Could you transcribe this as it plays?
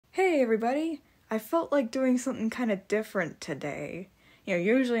Hey everybody! I felt like doing something kind of different today.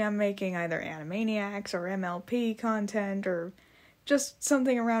 Usually I'm making either Animaniacs or MLP content or just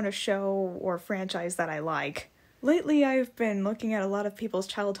something around a show or franchise that I like. Lately I've been looking at a lot of people's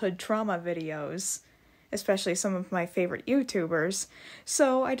childhood trauma videos, especially some of my favorite YouTubers,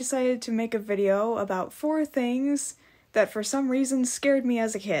 so I decided to make a video about 4 things that for some reason scared me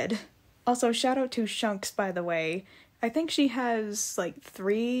as a kid. Also, shout out to Shunks, by the way. I think she has,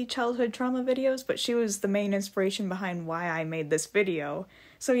 3 childhood trauma videos, but she was the main inspiration behind why I made this video.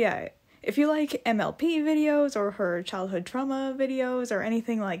 So yeah, if you like MLP videos or her childhood trauma videos or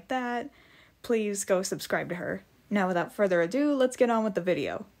anything like that, please go subscribe to her. Now without further ado, let's get on with the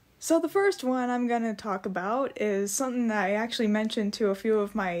video. So the first one I'm gonna talk about is something that I actually mentioned to a few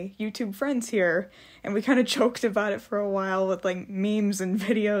of my YouTube friends here, and we kind of joked about it for a while with memes and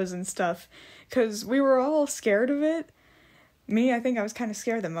videos and stuff, because we were all scared of it. Me, I think I was kind of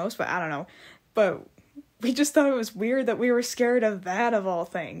scared the most, but I don't know. But we just thought it was weird that we were scared of that of all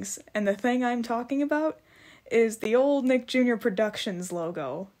things. And the thing I'm talking about is the old Nick Jr. Productions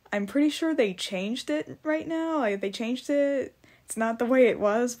logo. I'm pretty sure they changed it right now. They changed it. It's not the way it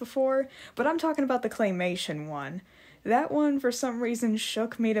was before. But I'm talking about the claymation one. That one, for some reason,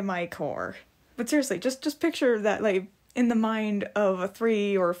 shook me to my core. But seriously, just picture that, in the mind of a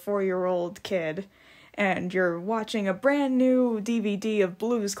 3 or 4-year-old kid, and you're watching a brand new DVD of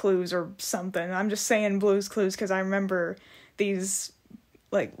Blue's Clues or something. I'm just saying Blue's Clues because I remember these,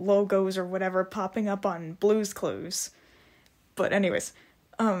 logos or whatever popping up on Blue's Clues. But anyways,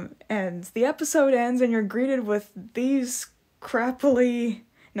 and the episode ends and you're greeted with these crappily,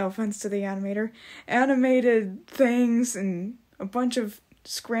 no offense to the animator, animated things and a bunch of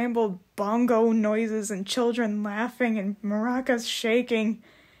scrambled bongo noises and children laughing and maracas shaking.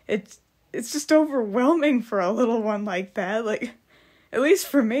 It's just overwhelming for a little one like that. At least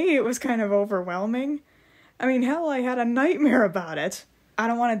for me, it was kind of overwhelming. I mean, hell, I had a nightmare about it. I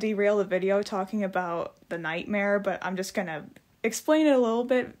don't want to derail the video talking about the nightmare, but I'm just gonna explain it a little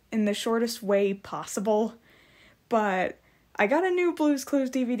bit in the shortest way possible. But I got a new Blue's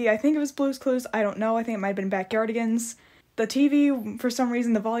Clues DVD. I think it was Blue's Clues. I don't know. I think it might have been Backyardigans. The TV, for some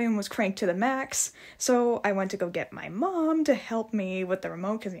reason, the volume was cranked to the max, so I went to go get my mom to help me with the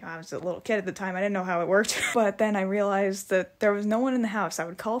remote, because I was a little kid at the time, I didn't know how it worked. But then I realized that there was no one in the house. I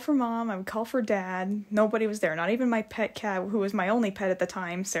would call for mom, I would call for dad, nobody was there, not even my pet cat, who was my only pet at the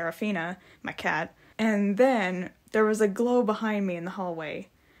time, Serafina, my cat. And then there was a glow behind me in the hallway.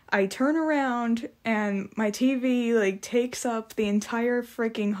 I turn around, and my TV, takes up the entire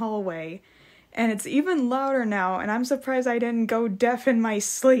freaking hallway. And it's even louder now, and I'm surprised I didn't go deaf in my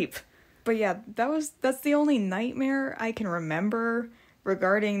sleep. But yeah, that's the only nightmare I can remember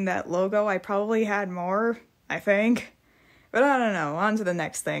regarding that logo. I probably had more, I think. But I don't know, on to the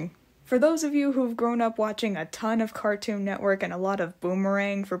next thing. For those of you who've grown up watching a ton of Cartoon Network and a lot of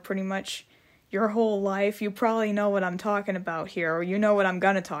Boomerang for pretty much your whole life, you probably know what I'm talking about here, or you know what I'm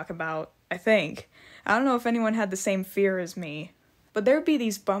gonna talk about, I think. I don't know if anyone had the same fear as me. But there'd be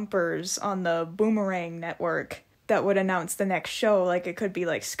these bumpers on the Boomerang network that would announce the next show, it could be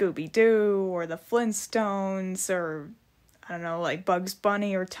Scooby-Doo, or the Flintstones, or, I don't know, Bugs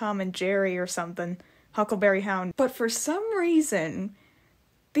Bunny, or Tom and Jerry, or something, Huckleberry Hound. But for some reason,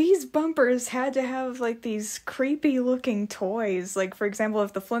 these bumpers had to have, these creepy-looking toys. For example,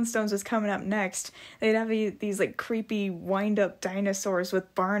 if the Flintstones was coming up next, they'd have these, creepy wind-up dinosaurs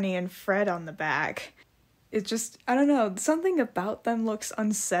with Barney and Fred on the back. It's just, I don't know, something about them looks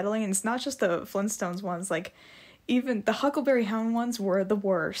unsettling, and it's not just the Flintstones ones, even the Huckleberry Hound ones were the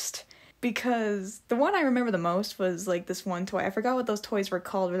worst, because the one I remember the most was, this one toy, I forgot what those toys were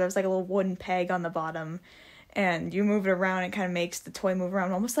called, where there was, a little wooden peg on the bottom, and you move it around, and it kind of makes the toy move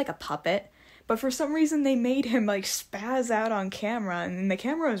around, almost like a puppet, but for some reason they made him, spaz out on camera, and the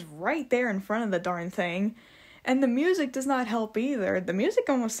camera was right there in front of the darn thing. And the music does not help either. The music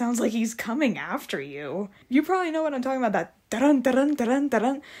almost sounds like he's coming after you. You probably know what I'm talking about, that da-dun, da-dun, da-dun,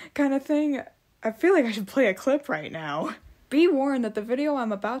 da-dun kind of thing. I feel like I should play a clip right now. Be warned that the video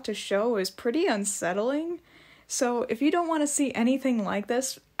I'm about to show is pretty unsettling, so if you don't want to see anything like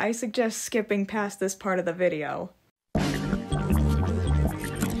this, I suggest skipping past this part of the video.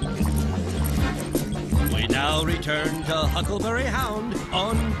 We now return to Huckleberry Hound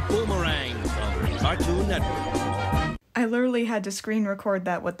on Boomerang from Cartoon Network. I literally had to screen record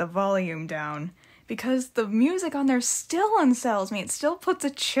that with the volume down, because the music on there still unsettles me. It still puts a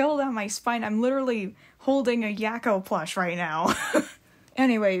chill down my spine. I'm literally holding a Yakko plush right now.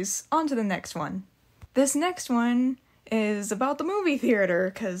 Anyways, on to the next one. This next one is about the movie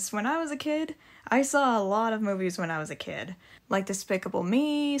theater, because when I was a kid, I saw a lot of movies when I was a kid, like Despicable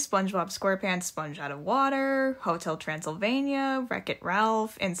Me, SpongeBob SquarePants Sponge Out of Water, Hotel Transylvania, Wreck-It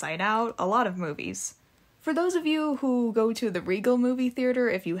Ralph, Inside Out, a lot of movies. For those of you who go to the Regal movie theater,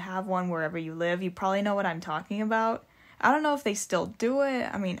 if you have one wherever you live, you probably know what I'm talking about. I don't know if they still do it.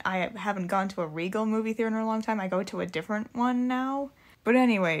 I mean, I haven't gone to a Regal movie theater in a long time. I go to a different one now. But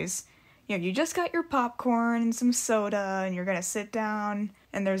anyways, you just got your popcorn and some soda, and you're gonna sit down,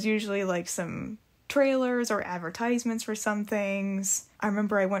 and there's usually like some trailers or advertisements for some things. I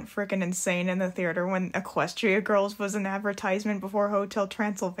remember I went frickin' insane in the theater when Equestria Girls was an advertisement before Hotel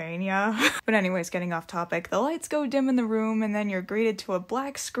Transylvania. But anyways, getting off topic, the lights go dim in the room and then you're greeted to a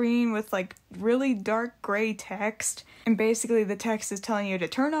black screen with like really dark gray text. And basically the text is telling you to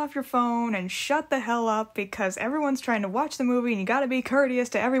turn off your phone and shut the hell up because everyone's trying to watch the movie and you gotta be courteous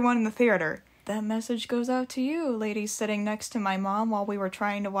to everyone in the theater. That message goes out to you, ladies sitting next to my mom while we were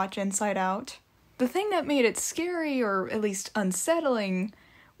trying to watch Inside Out. The thing that made it scary, or at least unsettling,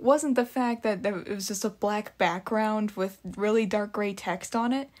 wasn't the fact that it was just a black background with really dark gray text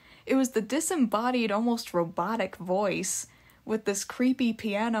on it. It was the disembodied, almost robotic voice with this creepy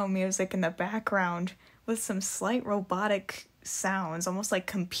piano music in the background with some slight robotic sounds, almost like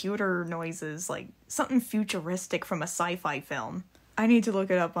computer noises, like something futuristic from a sci-fi film. I need to look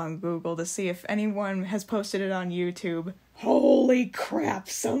it up on Google to see if anyone has posted it on YouTube. Holy crap,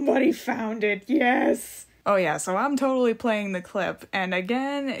 somebody found it, yes! Oh yeah, so I'm totally playing the clip, and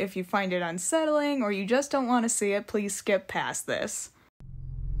again, if you find it unsettling or you just don't want to see it, please skip past this.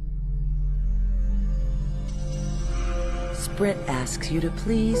 Sprint asks you to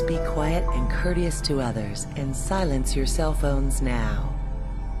please be quiet and courteous to others and silence your cell phones now.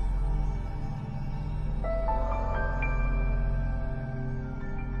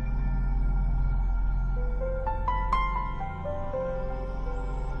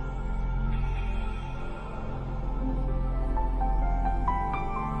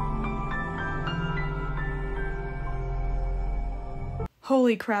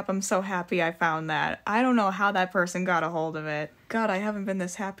 Holy crap, I'm so happy I found that. I don't know how that person got a hold of it. God, I haven't been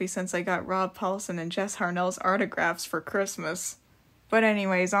this happy since I got Rob Paulson and Jess Harnell's autographs for Christmas. But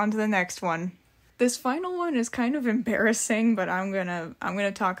anyways, on to the next one. This final one is kind of embarrassing, but I'm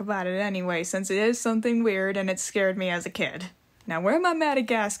gonna talk about it anyway, since it is something weird and it scared me as a kid. Now, where are my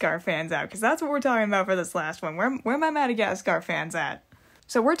Madagascar fans at? Because that's what we're talking about for this last one. Where are my Madagascar fans at?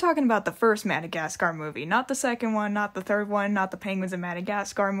 So we're talking about the first Madagascar movie, not the second one, not the third one, not the Penguins of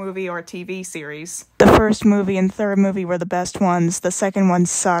Madagascar movie or TV series. The first movie and third movie were the best ones, the second one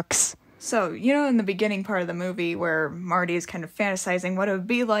sucks. So, in the beginning part of the movie where Marty is kind of fantasizing what it would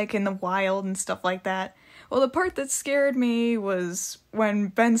be like in the wild and stuff like that, well, the part that scared me was when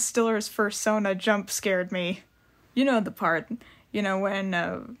Ben Stiller's persona jump scared me. You know the part,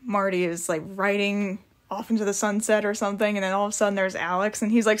 when Marty is like riding off into the sunset or something, and then all of a sudden there's Alex,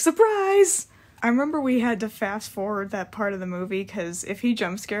 and he's like, surprise! I remember we had to fast forward that part of the movie, because if he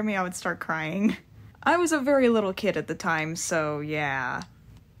jump scared me, I would start crying. I was a very little kid at the time, so yeah.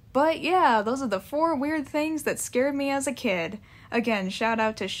 But yeah, those are the 4 weird things that scared me as a kid. Again, shout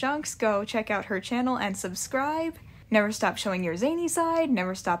out to Shunks, go check out her channel and subscribe. Never stop showing your zany side,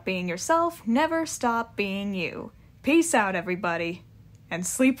 never stop being yourself, never stop being you. Peace out, everybody. And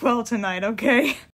sleep well tonight, okay?